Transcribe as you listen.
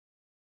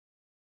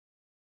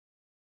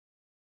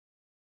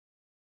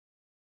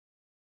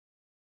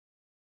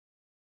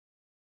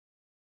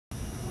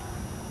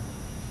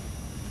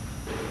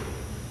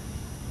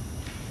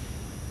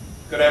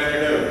Good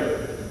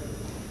afternoon.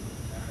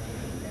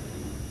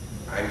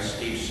 I'm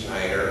Steve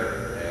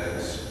Snyder,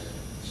 as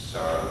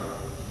son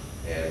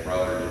and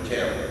brother to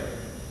Tim.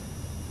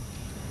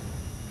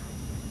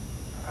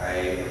 I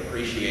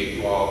appreciate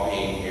you all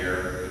being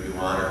here to do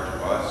honor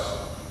to us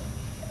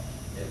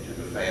and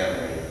to the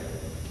family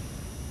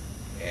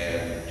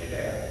and to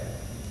Dad.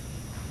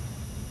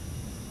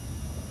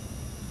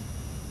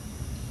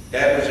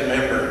 Dad was a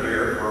member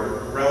here for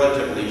a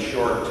relatively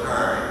short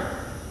time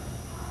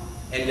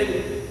and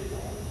didn't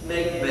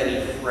make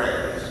many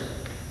friends,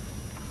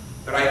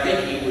 but I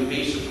think he would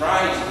be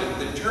surprised at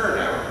the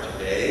turnout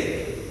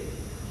today.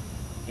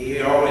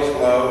 He always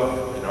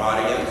loved an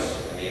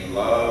audience, and he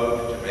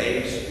loved to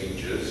make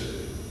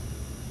speeches.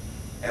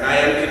 And I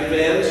am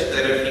convinced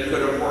that if he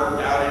could have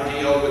worked out a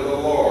deal with the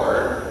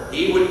Lord,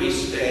 he would be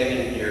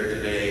standing here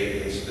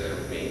today instead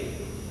of me.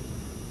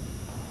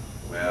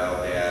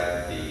 Well,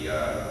 Dad, the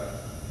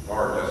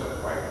Lord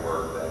doesn't quite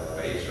work that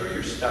way, so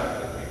you're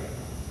stuck with me.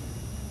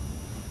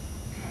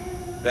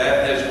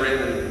 Beth has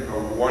written a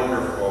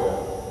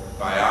wonderful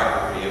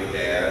biography of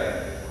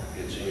Dad.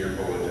 It's in your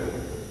bulletin.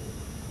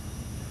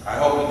 I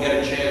hope you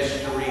get a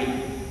chance to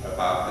read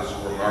about this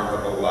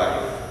remarkable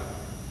life.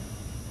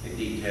 It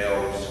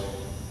details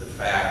the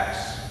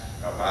facts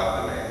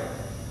about the man.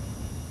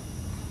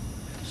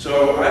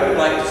 So I would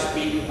like to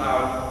speak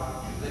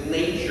about the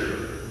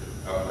nature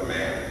of the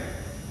man.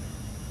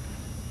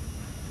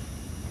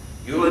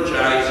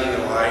 Eulogizing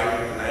a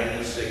life of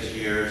 96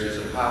 years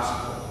is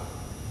impossible.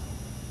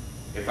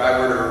 If I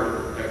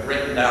were to have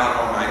written down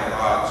all my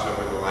thoughts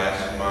over the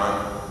last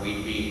month,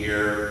 we'd be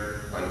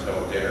here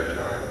until dinner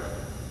time.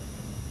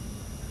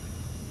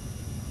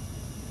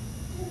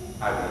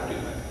 I won't do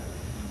that.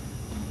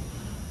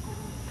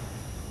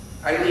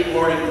 I lead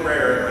morning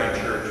prayer at my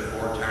church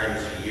 4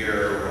 times a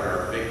year when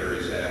our vicar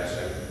is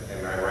absent,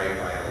 and I write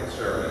my own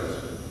sermons.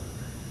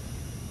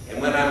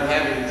 And when I'm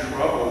having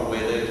trouble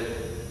with it,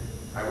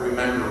 I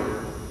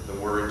remember the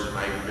words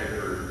my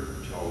vicar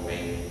told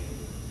me.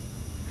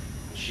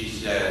 She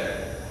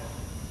said,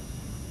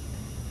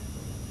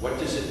 "What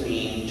does it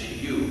mean to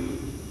you?"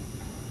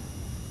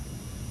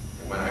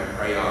 And when I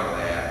pray on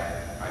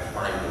that, I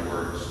find the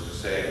words to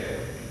say.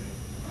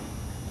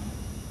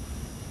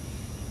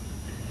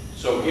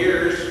 So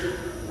here's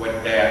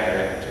what Dad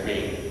meant to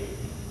me.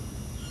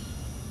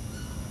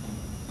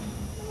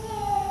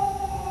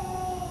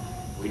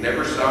 We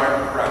never saw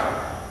him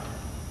cry.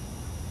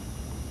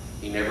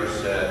 He never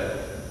said,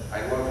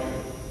 "I love you."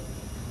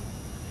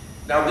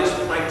 Now this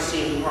might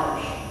seem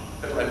harsh,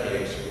 but let me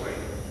explain.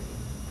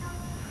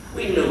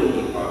 We knew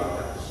he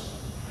loved us,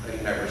 but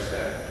he never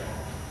said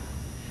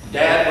it.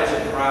 Dad was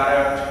a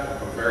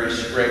product of a very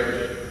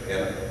strict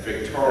and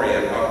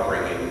Victorian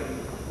upbringing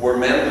where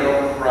men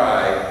don't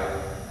cry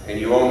and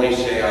you only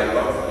say "I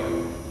love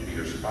you" to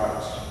your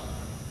spouse.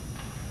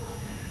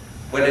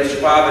 When his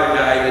father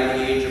died at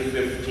the age of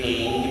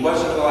 15, he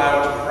wasn't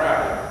allowed to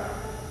cry.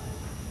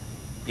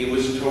 He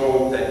was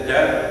told that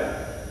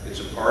death is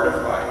a part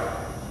of life,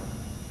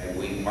 and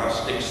we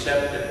must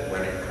accept it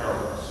when it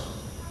comes.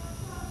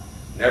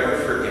 Never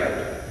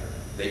forget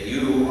that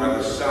you are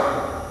the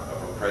son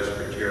of a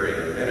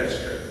Presbyterian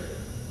minister.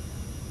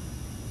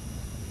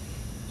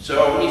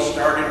 So he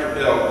started to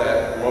build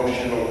that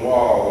emotional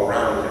wall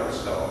around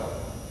himself.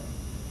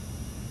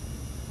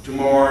 To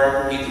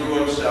mourn, he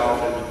threw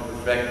himself into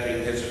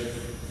perfecting his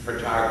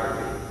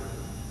photography.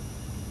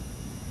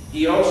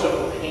 He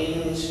also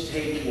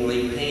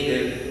painstakingly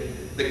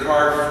painted the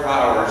carved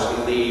flowers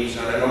and leaves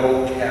on an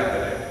old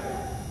cabinet.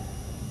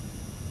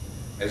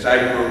 As I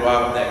grew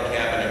up, that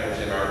cabinet was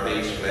in our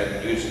basement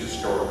and used to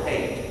store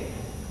paint.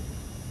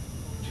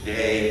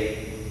 Today,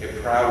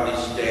 it proudly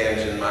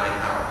stands in my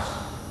house.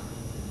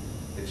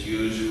 It's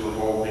used for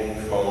holding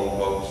phone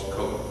books,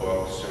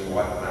 cookbooks, and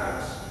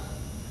whatnots.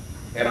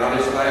 And on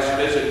his last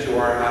visit to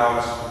our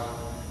house,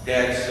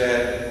 Dad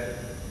said,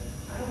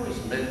 "I always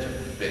meant to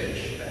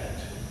finish that."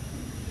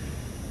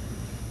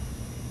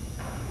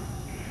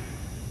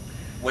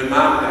 When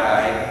Mom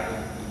died,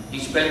 he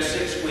spent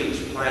 6 weeks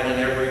planning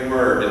every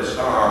word and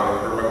song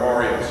of her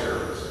memorial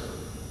service.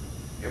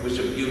 It was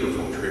a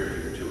beautiful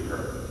tribute to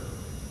her.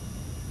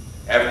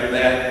 After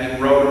that,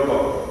 he wrote a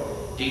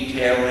book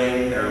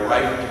detailing their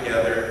life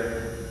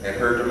together and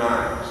her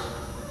demise.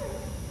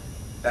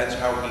 That's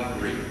how he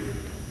grieved.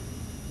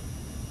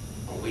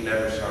 But we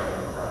never saw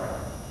him cry.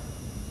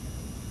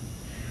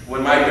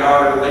 When my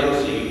daughter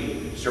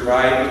Lindsay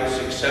survived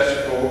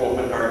successful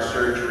open-heart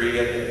surgery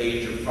at the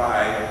age of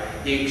 5,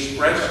 he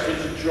expressed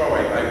his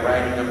joy by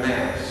writing a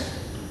mass,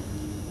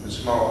 a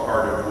small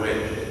part of which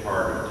is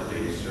part of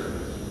today's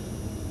service.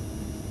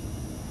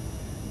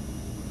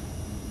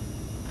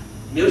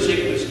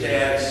 Music was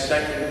Dad's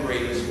second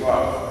greatest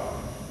love.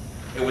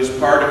 It was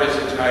part of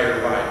his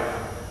entire life.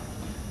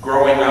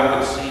 Growing up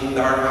and seeing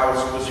our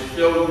house was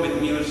filled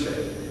with music.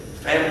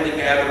 Family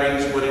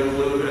gatherings would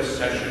include a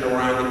session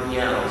around the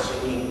piano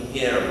singing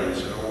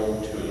hymns and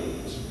old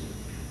tunes.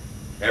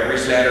 Every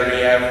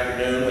Saturday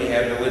afternoon we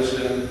had to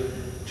listen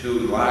to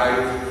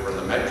live from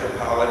the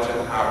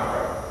Metropolitan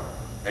Opera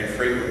and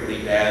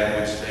frequently Dad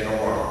would sing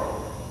along.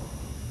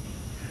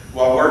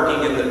 While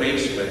working in the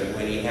basement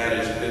when he had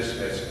his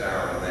business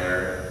down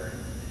there,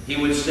 he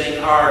would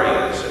sing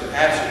arias and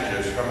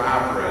passages from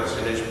operas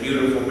in his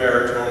beautiful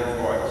baritone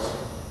voice.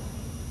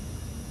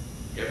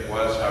 It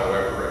was,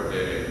 however, a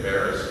bit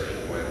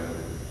embarrassing when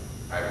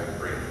I would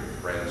bring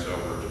friends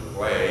over to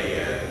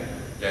play and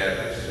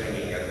Dad was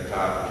singing at the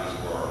top of his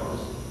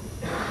lungs.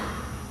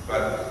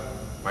 But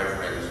my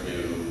friends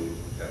knew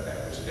that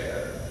that was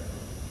Dad.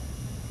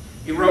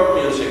 He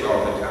wrote music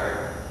all the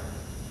time.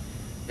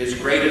 His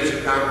greatest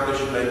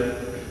accomplishment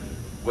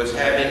was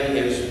having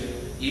his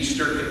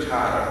Easter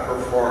cantata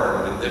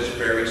performed in this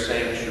very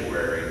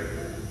sanctuary.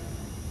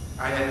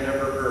 I had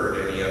never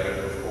heard any of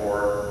it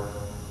before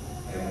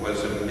and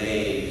was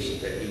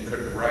amazed that he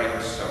could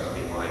write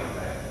something like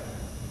that.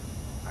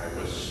 I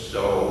was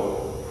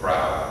so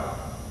proud.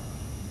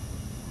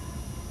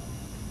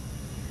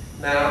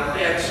 Now,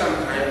 Dad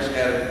sometimes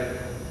had a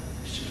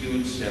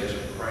skewed sense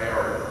of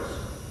priorities.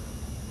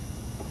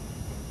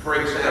 For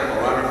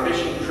example, on a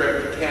fishing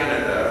trip to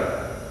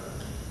Canada,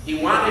 he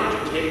wanted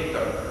to take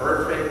the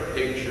perfect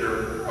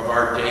picture of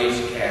our day's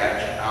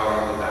catch out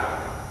on the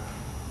dock.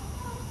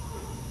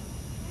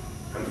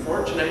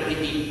 Unfortunately,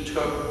 he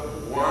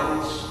took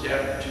one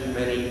step too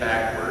many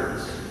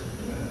backwards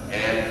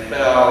and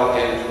fell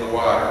into the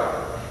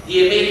water.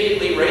 He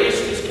immediately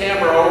raised his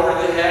camera over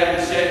the head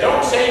and said,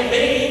 "Don't save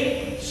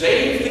me,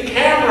 save the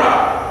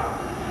camera!"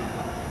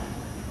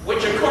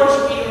 Which of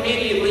course we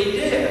immediately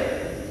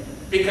did,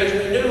 because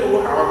we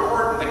knew how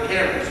important the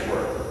cameras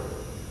were.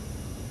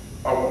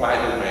 Oh, by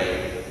the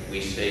way,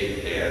 we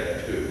saved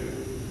Dad too.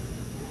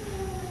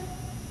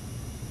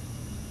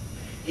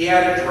 He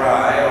had a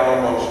dry,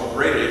 almost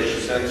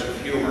British sense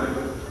of humor.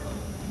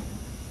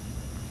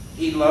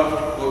 He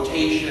loved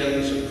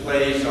quotations and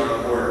plays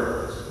on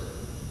words.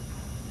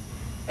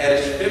 At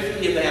his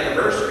 50th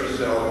anniversary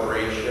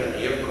celebration,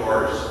 he, of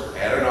course,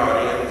 had an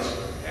audience,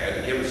 had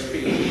to give a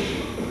speech.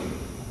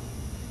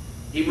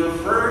 He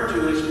referred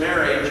to his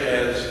marriage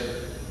as,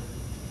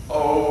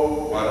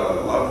 "Oh, what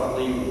a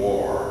lovely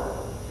war."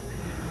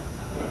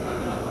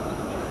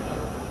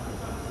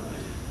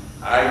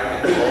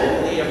 I can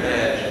only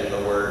imagine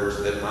the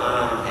words that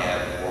Mom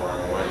had for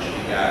him when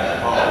she got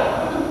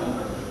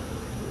home.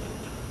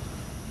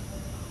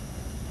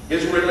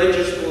 His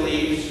religious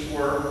beliefs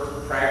were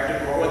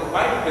practical and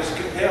quite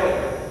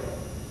Episcopalian.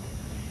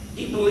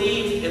 He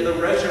believed in the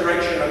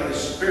resurrection of the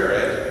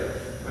spirit,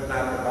 but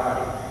not the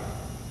body.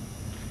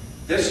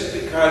 This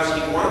is because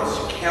he once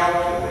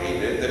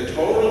calculated the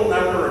total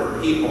number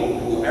of people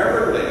who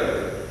ever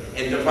lived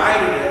and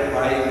divided it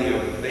by the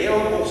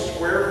available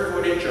square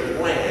footage of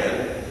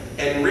land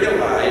and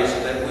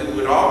realized that we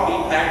would all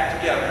be packed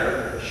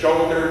together,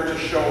 shoulder to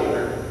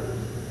shoulder.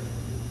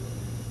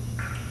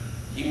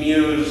 He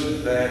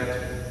mused that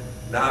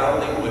not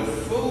only would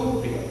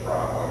food be a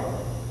problem,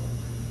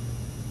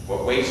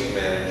 but waste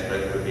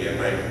management would be a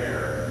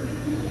nightmare.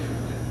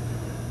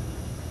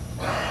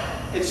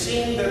 It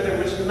seemed that there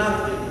was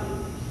nothing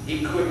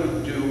he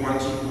couldn't do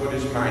once he put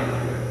his mind to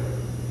it.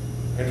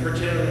 And for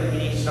Tim and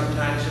me,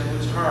 sometimes it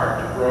was hard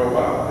to grow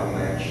up in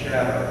that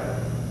shadow.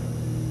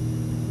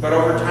 But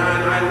over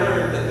time, I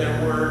learned that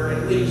there were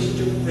at least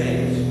two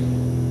things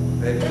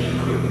that he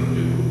couldn't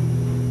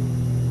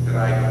do that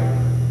I could.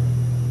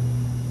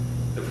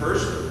 The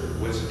first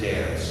was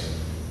dance.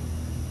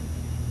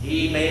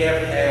 He may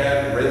have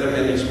had rhythm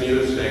in his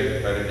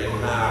music, but it did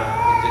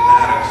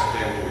not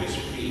extend to his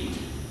feet.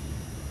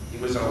 He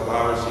was a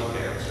lousy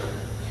dancer.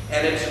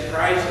 And it's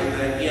surprising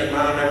that he and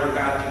Mom never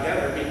got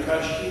together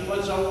because she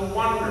was a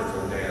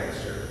wonderful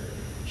dancer.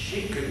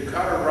 She could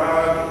cut a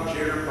rug and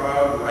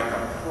jitterbug like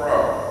a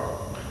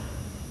pro.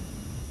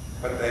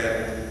 But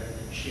then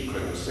she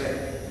couldn't sing.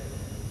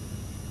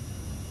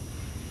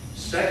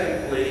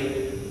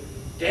 Secondly,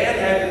 Dad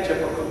had the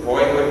typical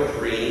boyhood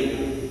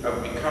dream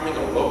of becoming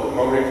a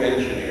locomotive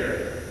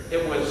engineer.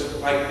 It was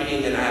like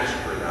being an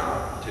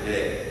astronaut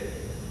today.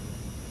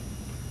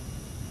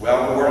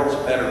 Well, the world's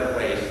a better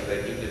place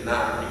that he did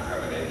not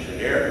become an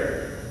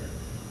engineer.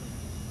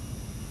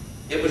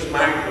 It was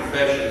my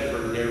profession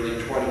for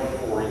nearly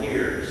 24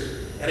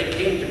 years, and it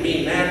came to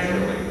me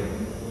naturally.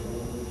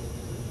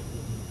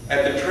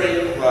 At the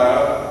train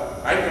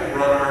club, I could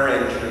run our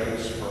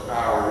engines for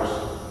hours,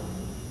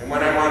 and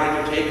when I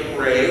wanted to take a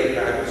break,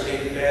 I would say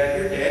to Dad,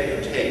 "Here,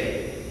 Dad, you take it."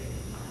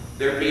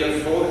 There'd be a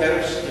full head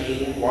of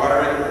steam, water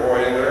in the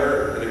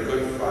boiler, and a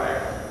good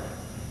fire.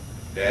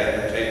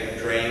 Dad would take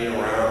the train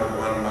around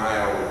 1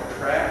 mile of the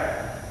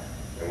track,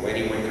 and when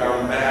he would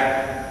come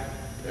back,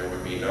 there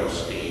would be no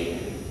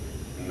steam,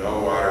 no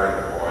water in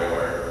the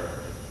boiler,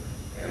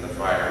 and the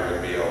fire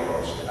would be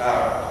almost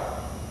out.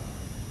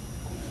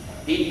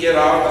 He'd get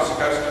off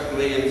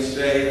disgustedly and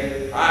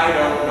say, "I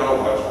don't know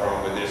what's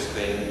wrong with this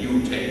thing,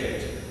 you take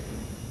it."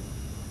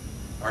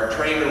 Our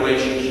train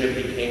relationship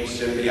became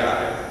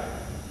symbiotic.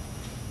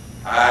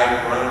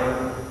 I'd run